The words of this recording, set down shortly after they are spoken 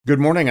Good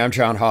morning, I'm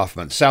John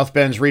Hoffman. South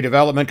Bend's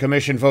Redevelopment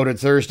Commission voted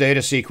Thursday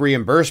to seek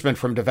reimbursement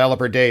from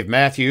developer Dave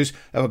Matthews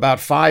of about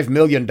 $5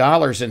 million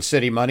in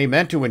city money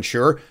meant to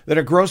ensure that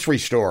a grocery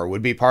store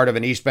would be part of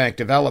an East Bank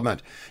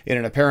development. In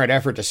an apparent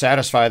effort to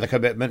satisfy the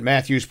commitment,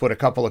 Matthews put a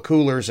couple of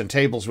coolers and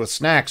tables with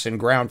snacks in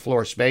ground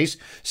floor space,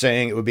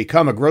 saying it would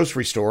become a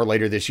grocery store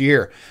later this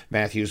year.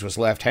 Matthews was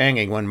left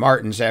hanging when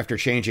Martins, after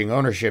changing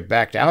ownership,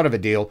 backed out of a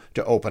deal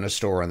to open a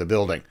store in the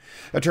building.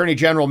 Attorney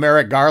General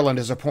Merrick Garland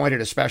has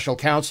appointed a special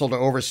counsel to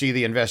oversee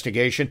the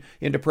investigation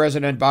into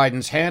President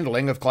Biden's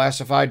handling of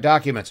classified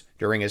documents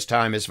during his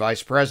time as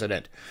vice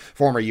president.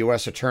 Former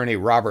U.S. Attorney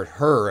Robert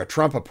Hur, a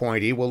Trump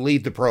appointee, will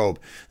lead the probe.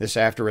 This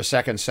after a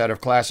second set of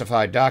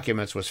classified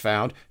documents was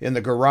found in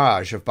the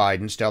garage of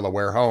Biden's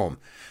Delaware home.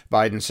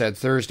 Biden said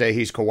Thursday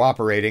he's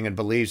cooperating and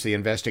believes the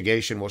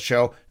investigation will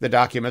show the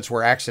documents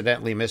were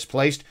accidentally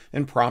misplaced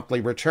and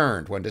promptly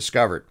returned when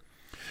discovered.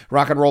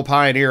 Rock and roll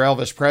pioneer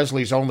Elvis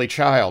Presley's only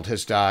child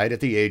has died at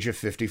the age of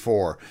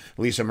 54.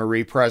 Lisa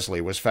Marie Presley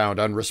was found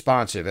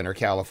unresponsive in her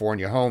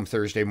California home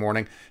Thursday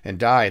morning and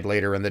died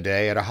later in the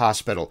day at a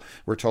hospital.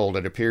 We're told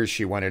it appears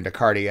she went into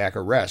cardiac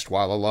arrest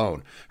while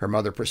alone. Her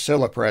mother,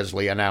 Priscilla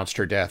Presley, announced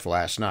her death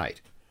last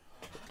night.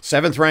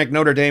 Seventh-ranked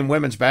Notre Dame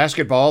women's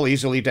basketball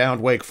easily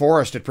downed Wake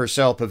Forest at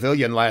Purcell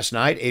Pavilion last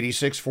night,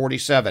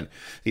 86-47.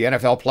 The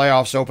NFL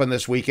playoffs open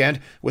this weekend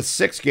with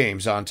 6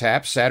 games on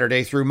tap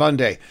Saturday through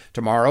Monday.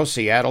 Tomorrow,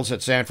 Seattle's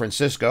at San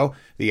Francisco.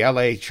 The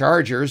LA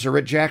Chargers are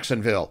at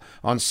Jacksonville.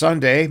 On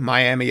Sunday,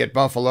 Miami at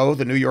Buffalo,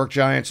 the New York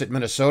Giants at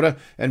Minnesota,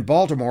 and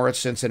Baltimore at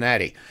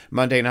Cincinnati.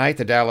 Monday night,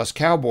 the Dallas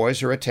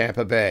Cowboys are at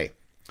Tampa Bay.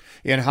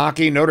 In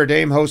hockey, Notre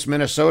Dame hosts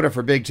Minnesota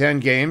for Big Ten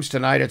games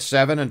tonight at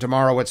 7 and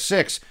tomorrow at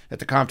 6 at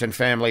the Compton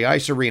Family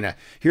Ice Arena.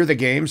 Hear the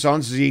games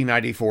on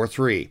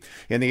Z94.3.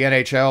 In the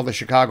NHL, the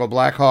Chicago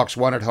Blackhawks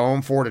won at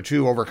home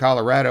 4-2 over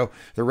Colorado.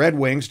 The Red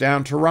Wings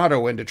down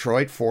Toronto in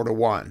Detroit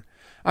 4-1.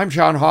 I'm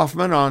John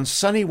Hoffman on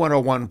Sunny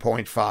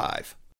 101.5.